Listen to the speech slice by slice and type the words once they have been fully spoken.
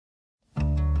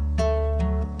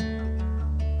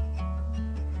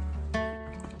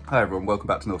Hi everyone, welcome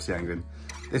back to North Sea Angling.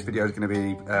 This video is going to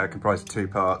be comprised of two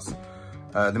parts.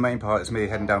 The main part is me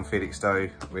heading down Felixstowe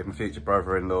with my future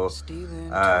brother-in-law,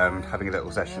 having a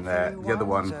little session there. The other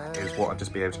one is what I've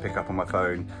just been able to pick up on my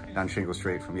phone down Shingle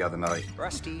Street from the other night.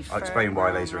 I'll explain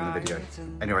why later in the video.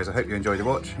 Anyways, I hope you enjoyed the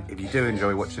watch. If you do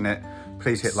enjoy watching it,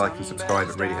 please hit like and subscribe,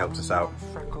 it really helps us out.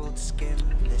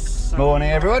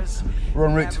 Morning everyone, we're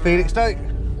en route to Felixstowe.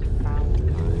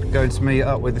 Going to meet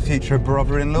up with the future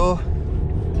brother-in-law.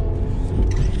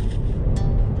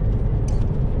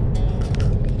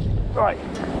 Right,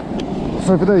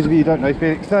 so for those of you who don't know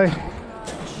Felixstowe,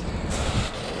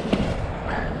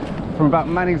 from about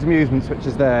Manning's Amusements, which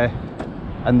is there,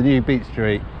 and the new Beach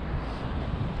Street,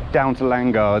 down to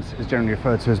Landguards is generally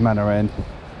referred to as Manor End.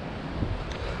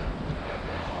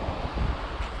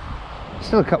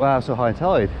 Still a couple of hours till high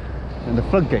tide, and the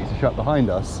floodgates are shut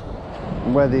behind us,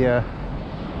 and where the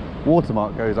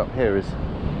watermark goes up here is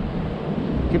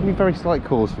giving me very slight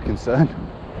cause for concern.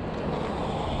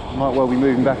 Might well be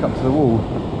moving back up to the wall.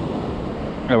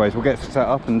 Anyways, we'll get set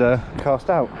up and cast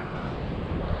out.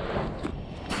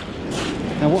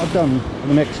 Now what I've done on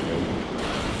the next film,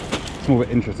 it's more a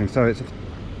bit interesting. So it's a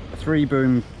three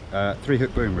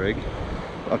hook boom rig.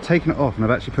 I've taken it off and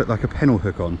I've actually put like a pennel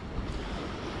hook on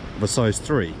of a size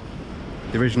 3.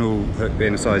 The original hook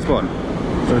being a size 1.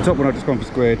 So the top one I've just gone for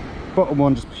squid, bottom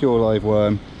one just pure live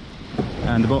worm,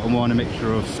 and the bottom one a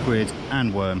mixture of squid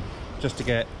and worm, just to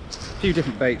get a few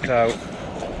different baits out,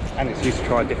 and it's used to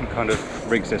try a different kind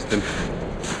of rig system.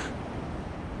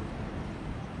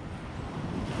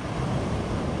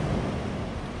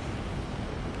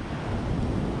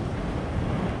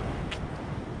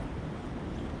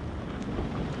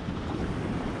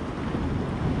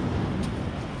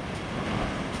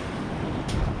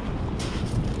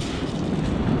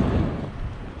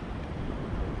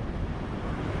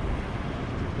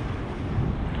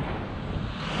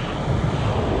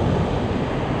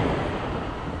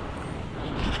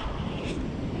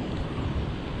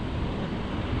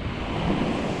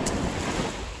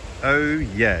 Oh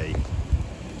yay.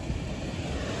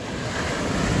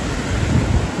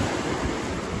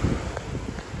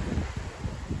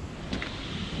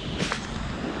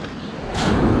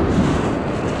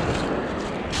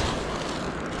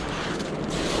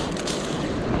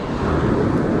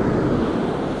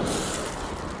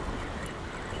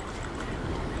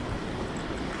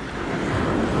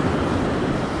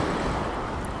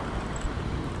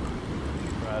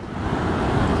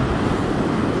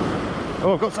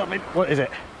 Oh, I've got something. What is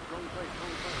it?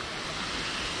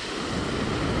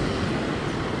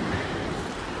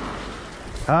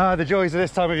 Ah, the joys of this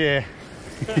time of year.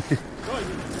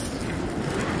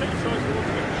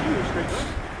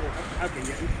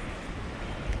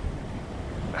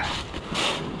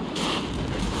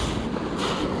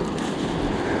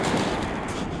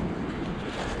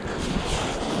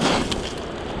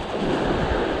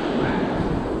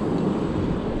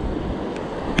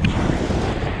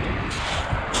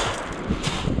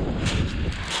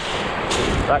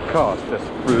 That cast just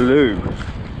flew.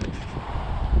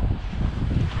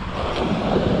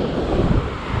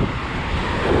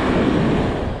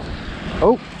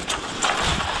 Oh!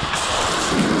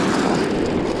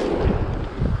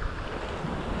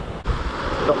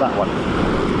 Got that one.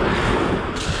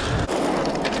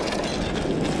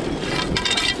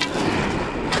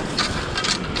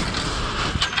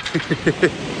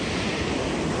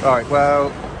 Alright, well,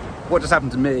 what just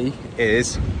happened to me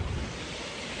is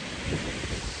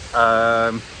I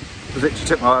literally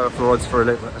took my eye off the rods for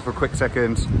a quick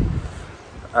second,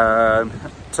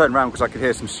 turned around because I could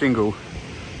hear some shingle,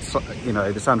 you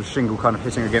know, the sound of shingle kind of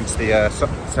hitting against the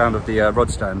sound of the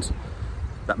rod stand,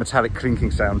 that metallic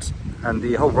clinking sound, and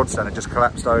the whole rod stand had just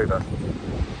collapsed over.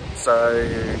 So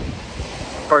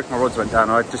both my rods went down,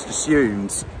 and I just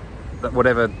assumed that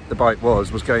whatever the bite was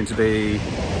going to be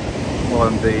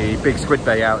on the big squid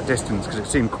bay out at distance, because it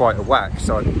seemed quite a whack.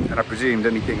 So and I presumed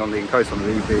anything on the coast on the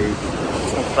either a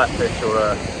small flatfish or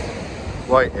a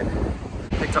whiting.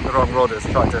 Picked up the wrong rod as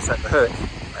tried to set the hook,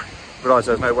 realised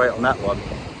there was no weight on that one,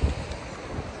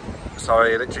 so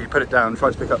I literally put it down and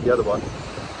tried to pick up the other one.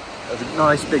 There was a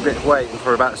nice big bit of weight, and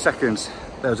for about a second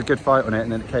there was a good fight on it,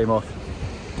 and then it came off.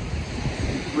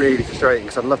 Really frustrating,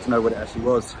 because I'd love to know what it actually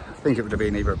was. I think it would have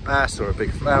been either a bass or a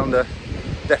big flounder.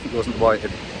 Definitely wasn't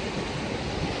whiting.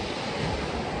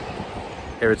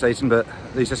 Irritating, but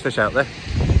at least there's fish out there.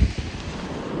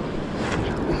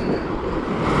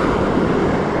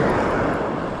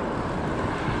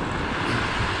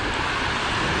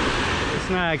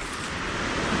 Snag.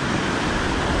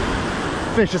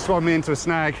 Fish just swung me into a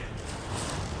snag.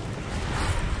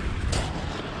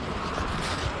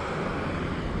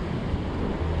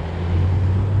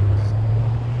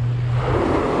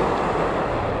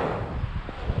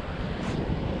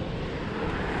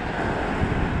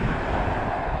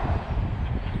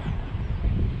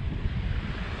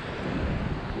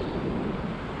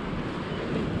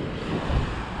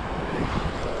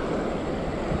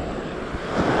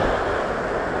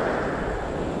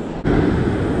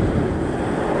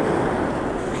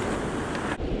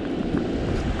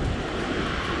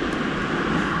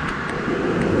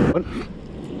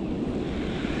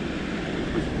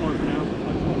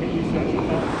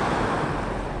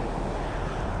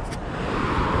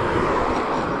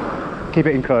 Keep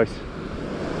it in close.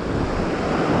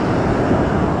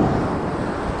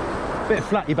 Bit of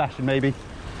flatty bashing maybe.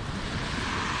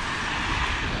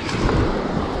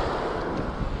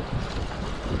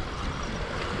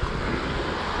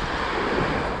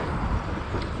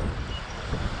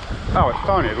 Oh, it's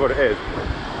tiny is what it is.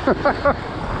 They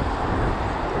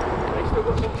still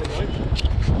got something though.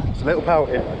 It's a little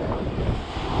pouting.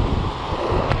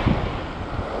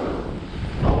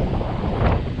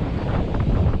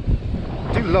 I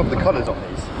do love the colours on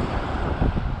these.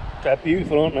 They're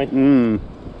beautiful, aren't they?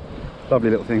 Lovely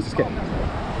little things. Just get.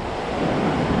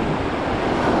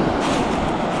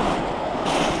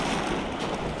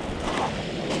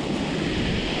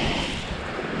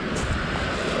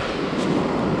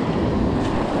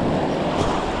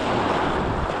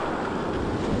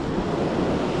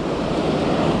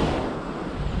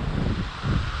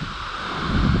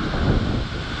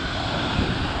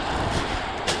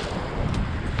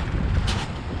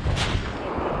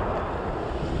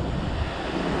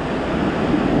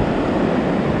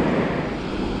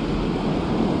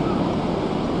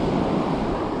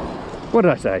 What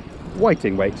did I say?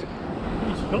 Whiting weight. He's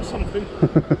got something.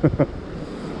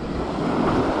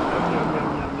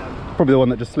 Probably the one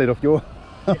that just slid off your.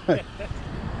 Do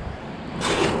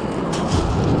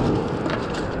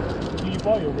you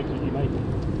buy your rig that you make?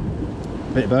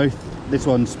 Bit of both. This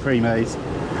one's pre-made.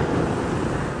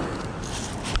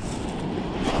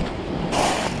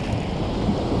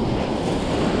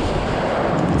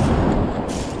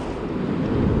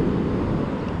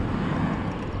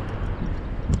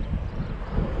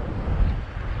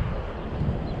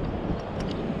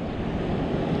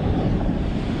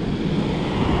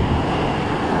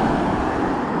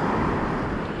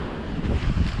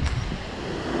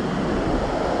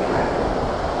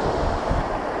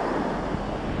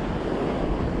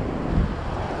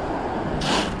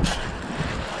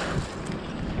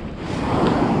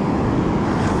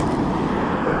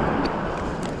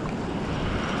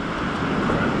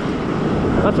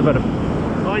 That's a better.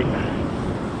 Right.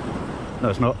 No,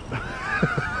 it's not.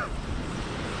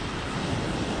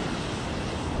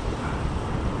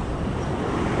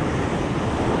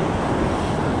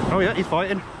 Oh yeah, he's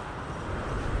fighting.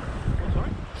 Oh, sorry?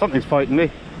 Something's fighting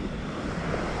me.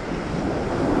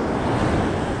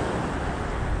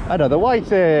 Another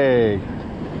whiting.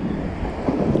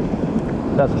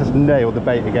 That's just nailed the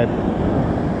bait again.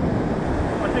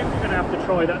 I think we're going to have to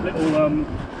try that little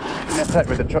Net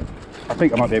with the truck. I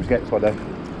think I might be able to get this one though.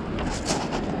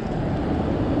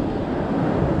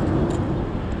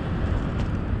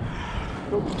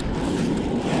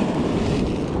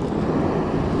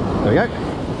 There we go.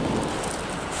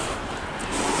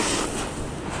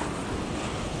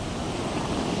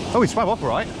 Oh, he swam off all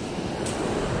right.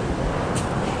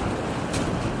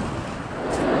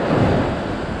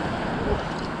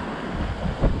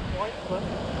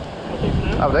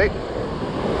 Have they?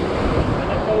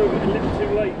 let go of it a little too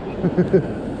late.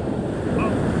 Well,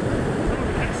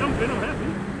 we catch something, I'm happy.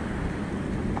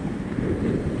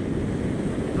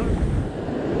 No,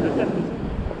 there's definitely something.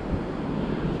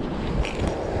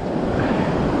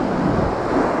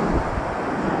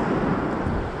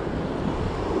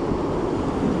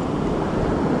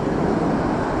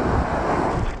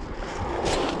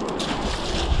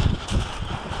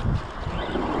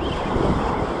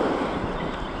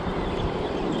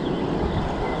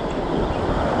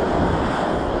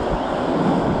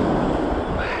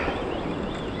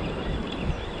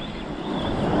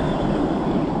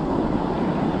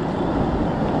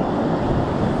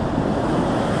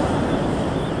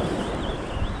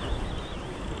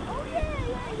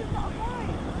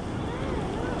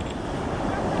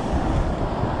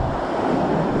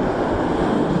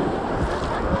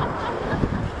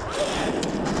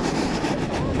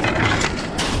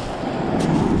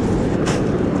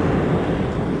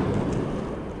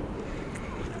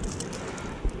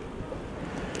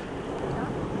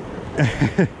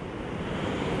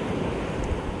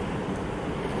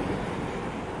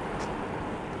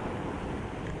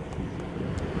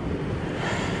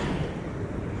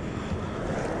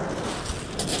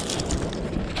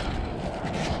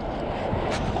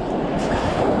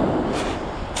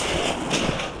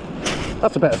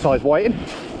 That's a better size whiting.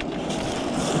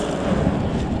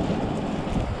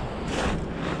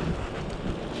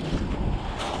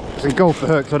 It's engulfed the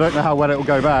hook, so I don't know how well it will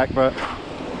go back, but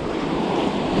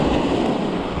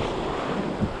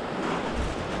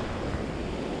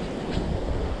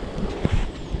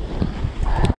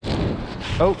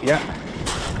oh yeah,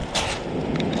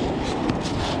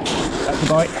 that's a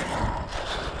bite.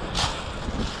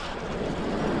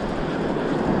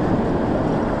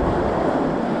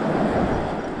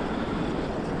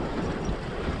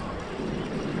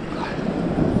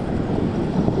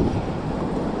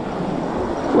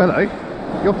 hello.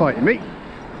 You're fighting me.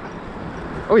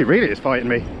 Oh, he really is fighting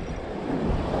me.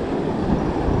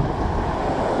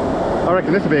 I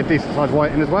reckon this will be a decent sized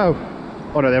whiting as well.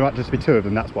 Oh no, there might just be 2 of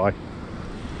them, that's why.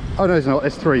 Oh no, it's not,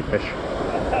 there's 3 fish.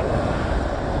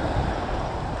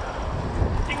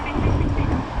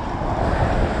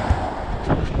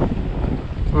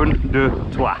 Un, deux,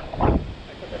 trois.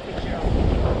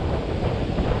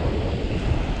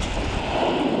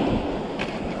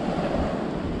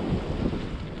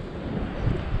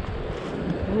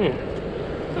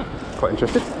 Quite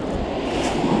interested.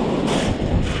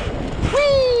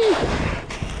 Whee!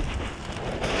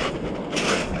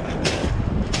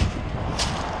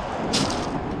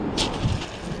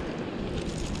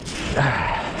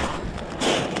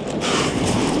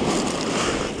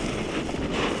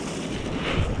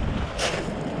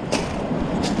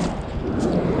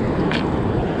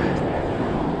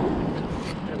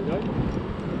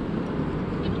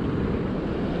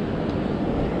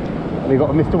 Have you got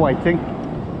a Mr. Waiting?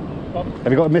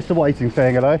 Have you got a Mr. Waiting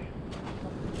saying hello?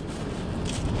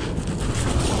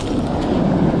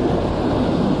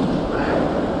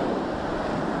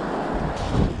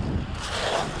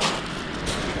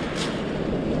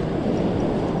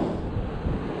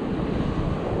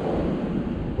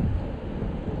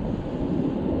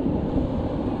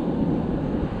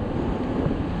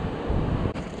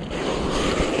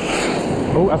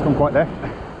 Oh, that's gone quite left.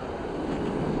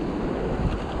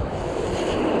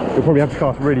 You'll probably have to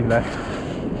cast really left.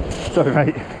 Sorry,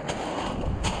 mate.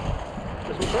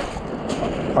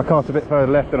 I cast a bit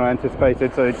further left than I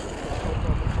anticipated, so...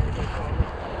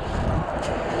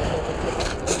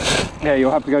 Yeah,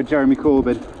 you'll have to go Jeremy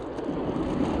Corbyn.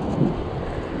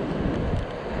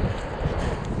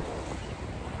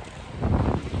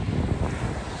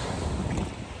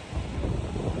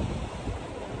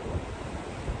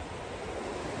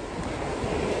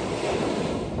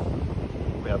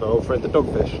 We have our old friend the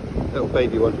dogfish, little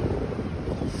baby one.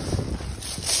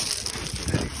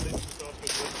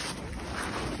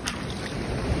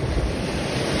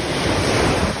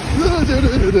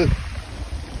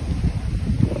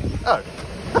 Oh.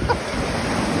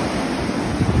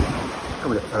 Come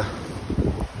on, little fella.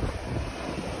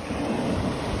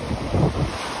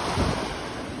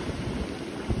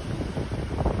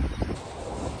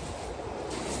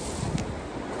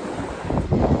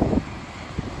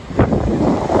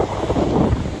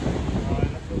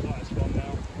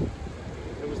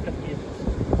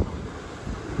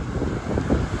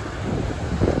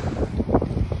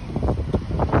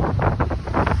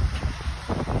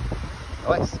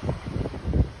 Nice.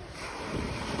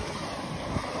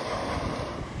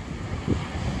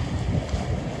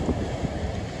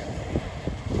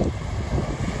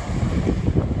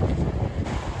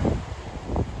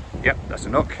 Yep, that's a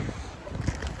knock.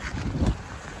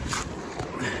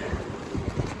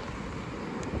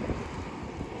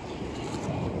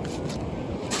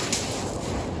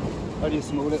 Only a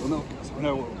small little knock, so I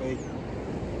know what it'll be.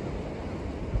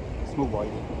 Small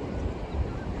white.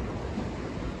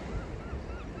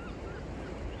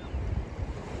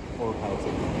 Or a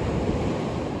pouting.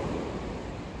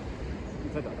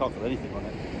 I can't feel anything on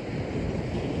it.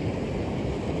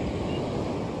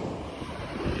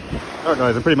 Alright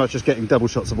guys, I'm pretty much just getting double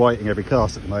shots of whiting every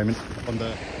cast at the moment.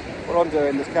 What I'm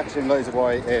doing is catching loads of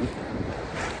whiting.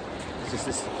 It's just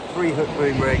this 3-hook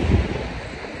boom rig.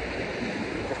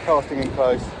 Just casting in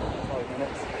close, 5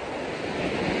 minutes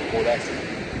or less.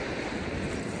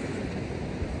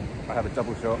 I have a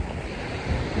double shot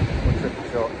or triple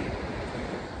shot.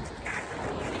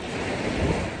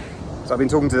 So I've been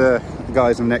talking to the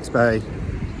guys in the next bay.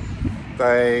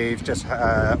 They've just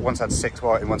once had 6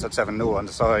 white and once had 7 all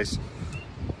undersized.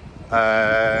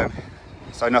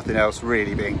 So nothing else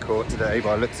really being caught today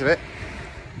by the looks of it.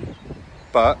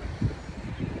 But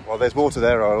while there's water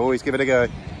there, I'll always give it a go.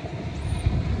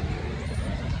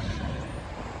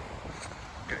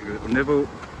 Getting a little nibble.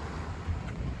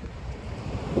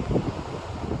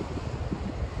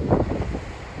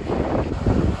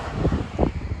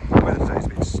 The weather today's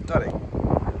been stunning.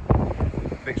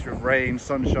 Mixture of rain,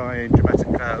 sunshine, dramatic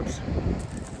clouds.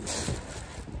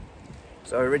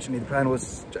 So originally the plan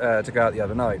was to go out the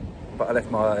other night, but I left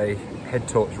my head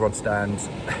torch rod stand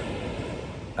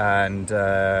and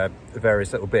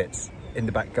various little bits in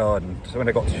the back garden. So when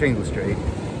I got to Shingle Street,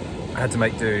 I had to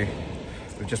make do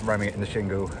with just ramming it in the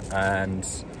shingle. And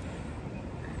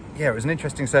yeah, it was an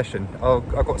interesting session. I've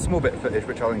got a small bit of footage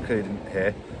which I'll include in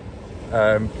here.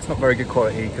 It's not very good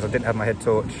quality because I didn't have my head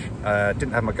torch,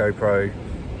 didn't have my GoPro,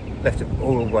 left it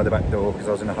all by the back door because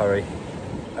I was in a hurry.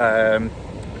 A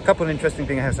couple of interesting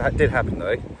things did happen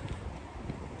though.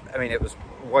 I mean, it was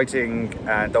whiting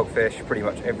and dogfish, pretty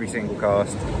much every single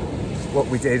cast.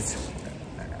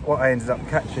 What I ended up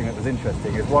catching that was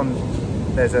interesting is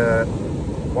there's a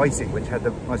whiting which had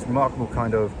the most remarkable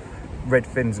kind of red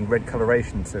fins and red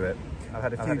coloration to it. I've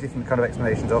had a few different kind of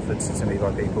explanations offered to me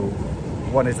by people.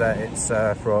 One is that it's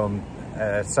from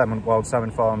wild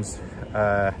salmon farms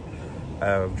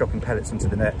dropping pellets into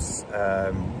the nets,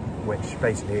 which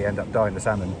basically end up dying the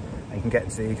salmon, and you can get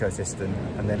into the ecosystem,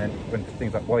 and then when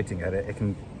things like whiting at it, it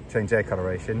can change their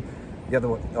coloration. The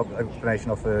other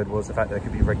explanation offered was the fact that there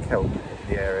could be red kelp in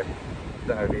the area. I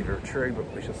don't know if either are true,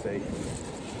 but we shall see.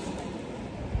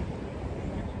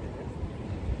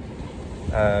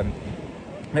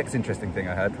 Next interesting thing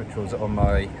I had, which was on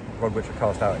my rod which I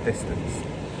cast out at distance,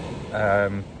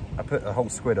 I put a whole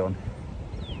squid on,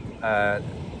 and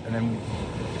then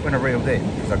when I reeled in,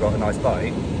 because I got a nice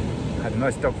bite, I had a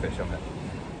nice dogfish on it.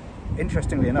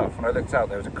 Interestingly enough, when I looked out,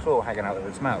 there was a claw hanging out of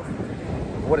its mouth.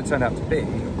 What it turned out to be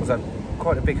was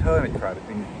quite a big hermit crab had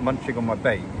been munching on my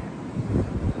bait.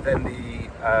 Then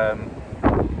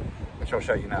which I'll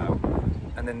show you now,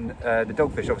 and then the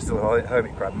dogfish, obviously the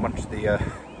hermit crab, munched the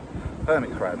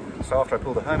hermit crab. So after I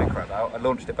pulled the hermit crab out, I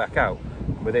launched it back out.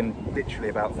 Within literally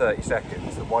about 30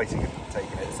 seconds, the whiting had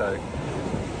taken it. So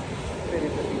really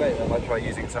interesting bait that I might try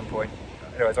using at some point.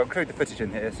 Anyways, I'll include the footage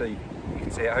in here so you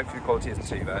can see it. Hopefully the quality isn't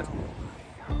too bad.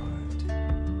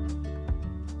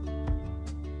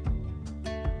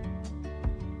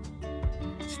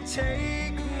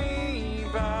 Take me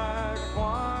back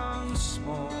once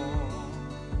more,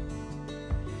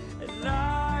 and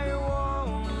I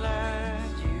won't let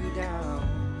you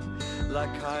down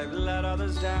like I've let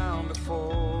others down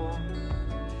before.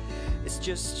 It's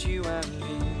just you and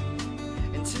me,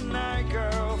 and tonight,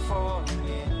 girl, falling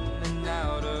in and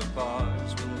out of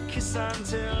bars, we'll kiss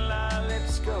until our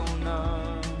lips go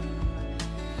numb.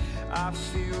 I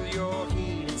feel your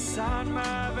heat inside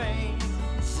my veins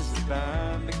as the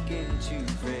band begin to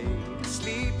fade.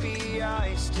 Sleepy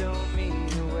eyes still me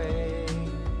away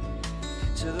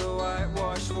to the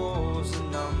whitewashed walls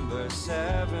of number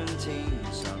 17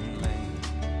 Sun Lane.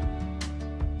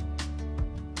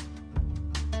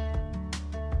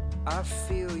 I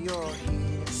feel your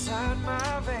heat inside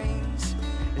my veins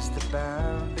as the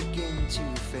band begin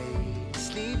to fade.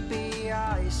 Sleepy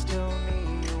eyes still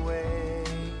me away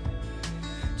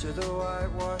to the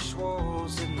whitewashed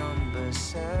walls of number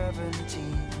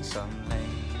 17 Sun Lane.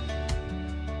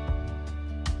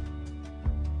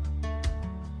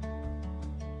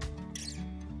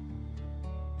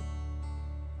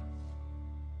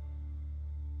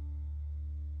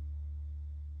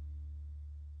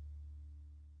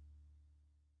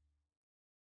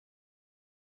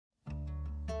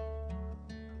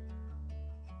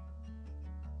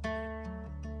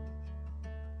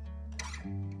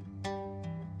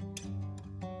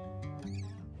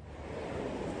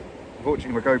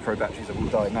 Unfortunately, my GoPro batteries have all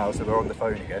died now, so we're on the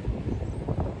phone again.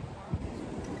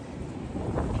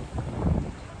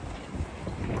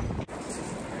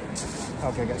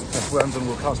 I'll go get some fresh worms and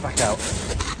we'll cast back out.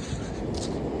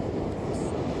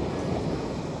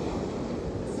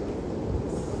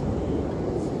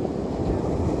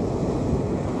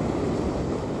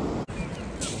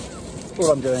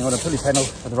 All I'm doing on a pulley pennel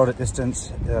with the rod at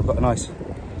distance, I've got a nice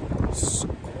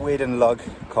squid and lug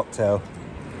cocktail.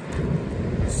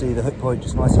 See the hook point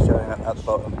just nicely showing up at the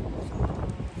bottom.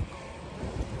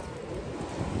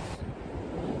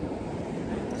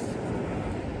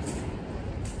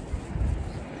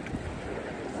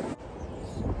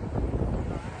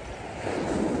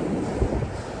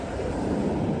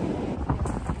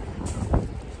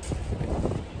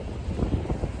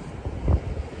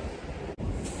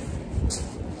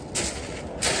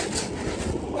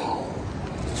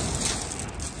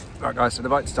 Right guys, so the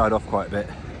bite started off quite a bit.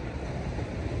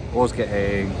 Was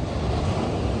getting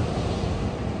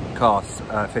casts,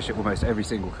 fish at almost every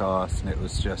single cast, and it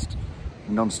was just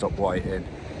non-stop whiting.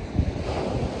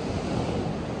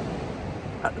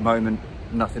 At the moment,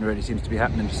 nothing really seems to be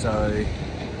happening, so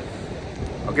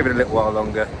I'll give it a little while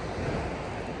longer.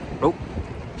 Oh,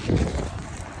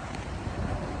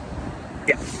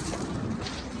 yeah.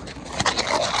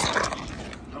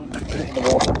 Put it in the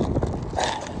water.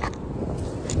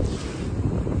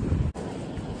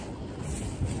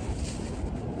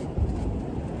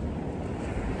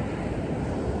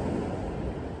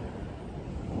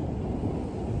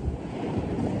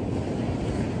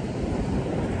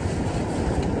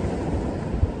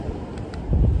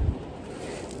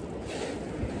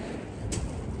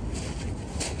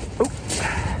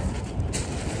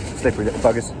 Slippery little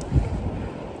buggers.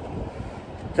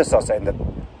 Just start saying the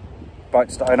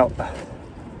bite's starting off.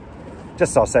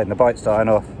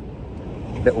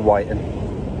 little whiting.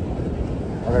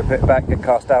 I'm going to put it back, get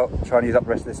cast out, try and use up the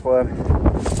rest of this worm.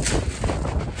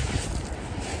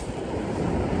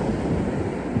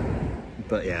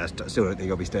 But yeah, I still don't think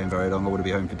I'll be staying very long. I want to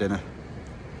be home for dinner.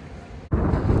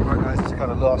 Right guys, it's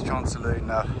kind of last chance saloon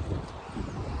now.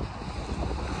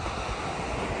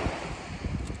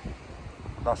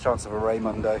 Last chance of a ray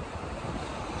Monday,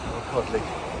 or a codling,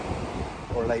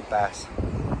 or a late bass.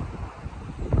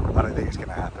 I don't think it's going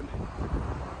to happen,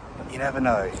 but you never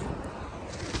know.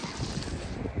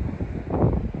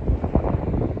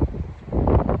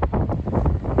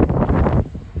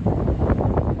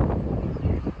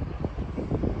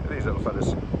 These little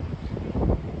fellas.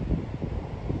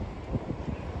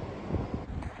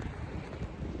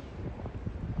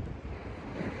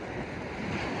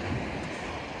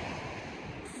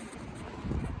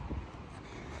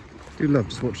 I do love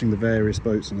just watching the various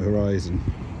boats on the horizon,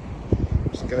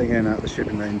 just going in and out the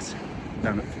shipping lanes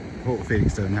down at Port of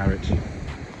Felixstowe and Harwich.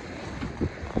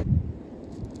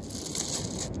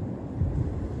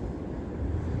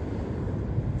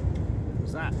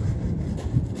 What's that?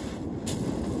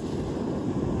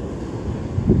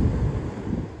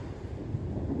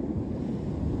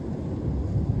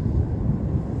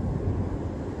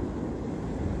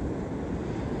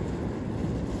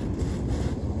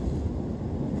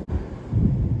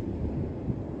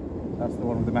 That's the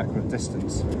one with the mackerel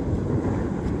distance.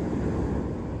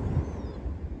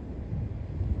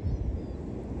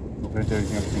 Not going to do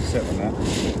anything else than sit on that.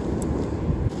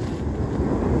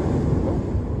 Oh.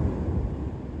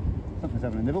 Something's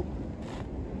having a nibble.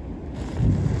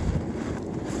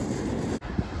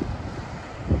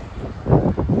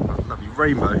 That's a lovely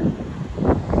rainbow.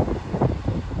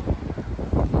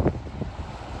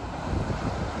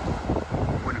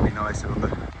 Wouldn't it be nice if on the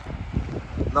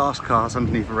last cast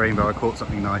underneath a rainbow I caught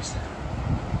something nice.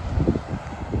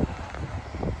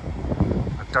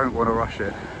 I don't want to rush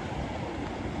it.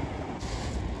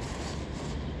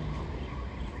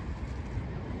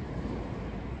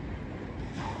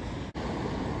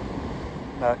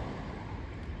 No.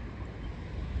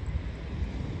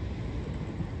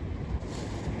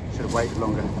 Should have waited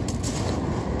longer.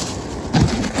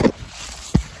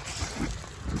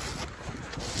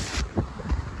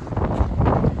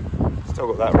 Still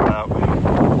got that run out. I'm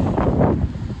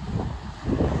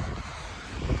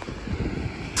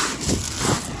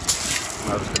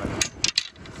just going to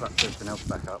flat everything else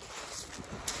back up.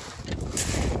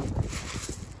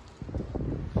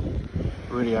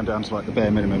 Really am down to like the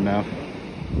bare minimum now.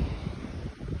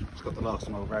 It's got the last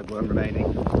of my ragworm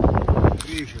remaining.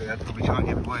 Usually I'd probably try and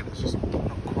give it away, but there's just not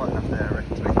quite enough there, I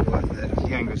reckon, to make it worth it. If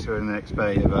the anglers who are in the next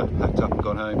bay have packed up and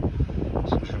gone home,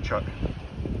 so I'm just going to chuck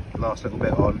the last little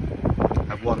bit on,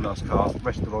 have one last cast,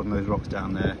 rest of the rod on those rocks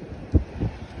down there.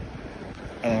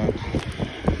 And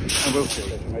I will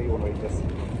see it, you want to eat this.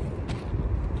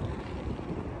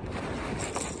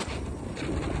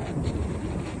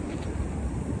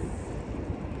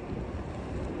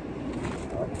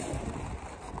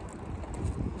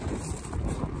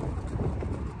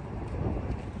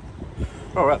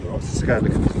 Oh, right, the rocks. Let's go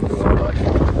look at the wildlife.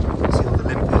 See all the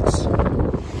limpets. Look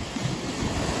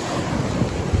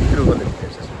at all the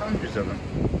limpets. There's hundreds of them.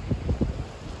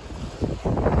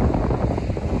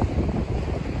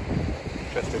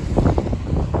 Interesting.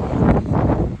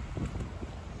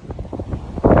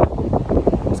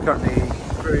 It's currently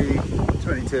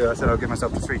 3:22. I said I'll give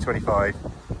myself to 3:25.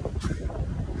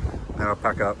 Then I'll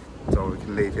pack up so we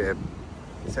can leave here.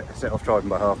 Set off driving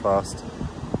by past.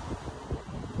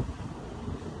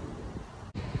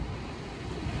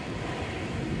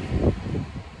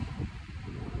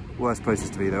 Worst places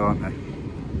to be though, aren't they?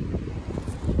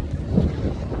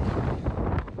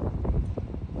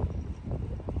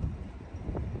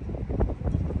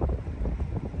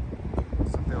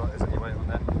 Something like this anyway on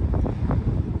there.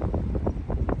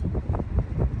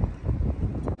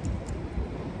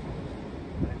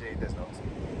 Indeed, there's not.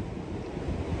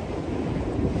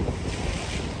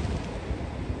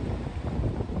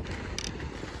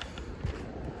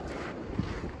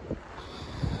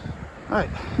 Right.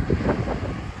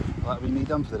 That'll be me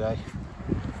done for the day.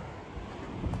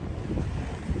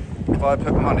 If I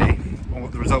put money on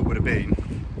what the result would have been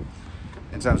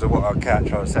in terms of what I'd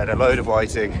catch, I would have said a load of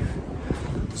whiting,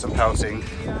 some pouting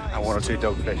and one or two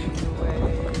dogfish.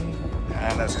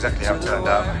 And that's exactly how it turned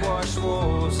out. Right, thanks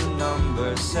for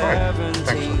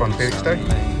the fun, Felixstowe.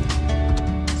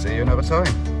 See you another time.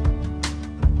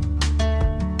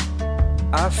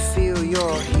 I feel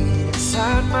your heat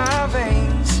inside my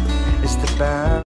veins. It's the bound.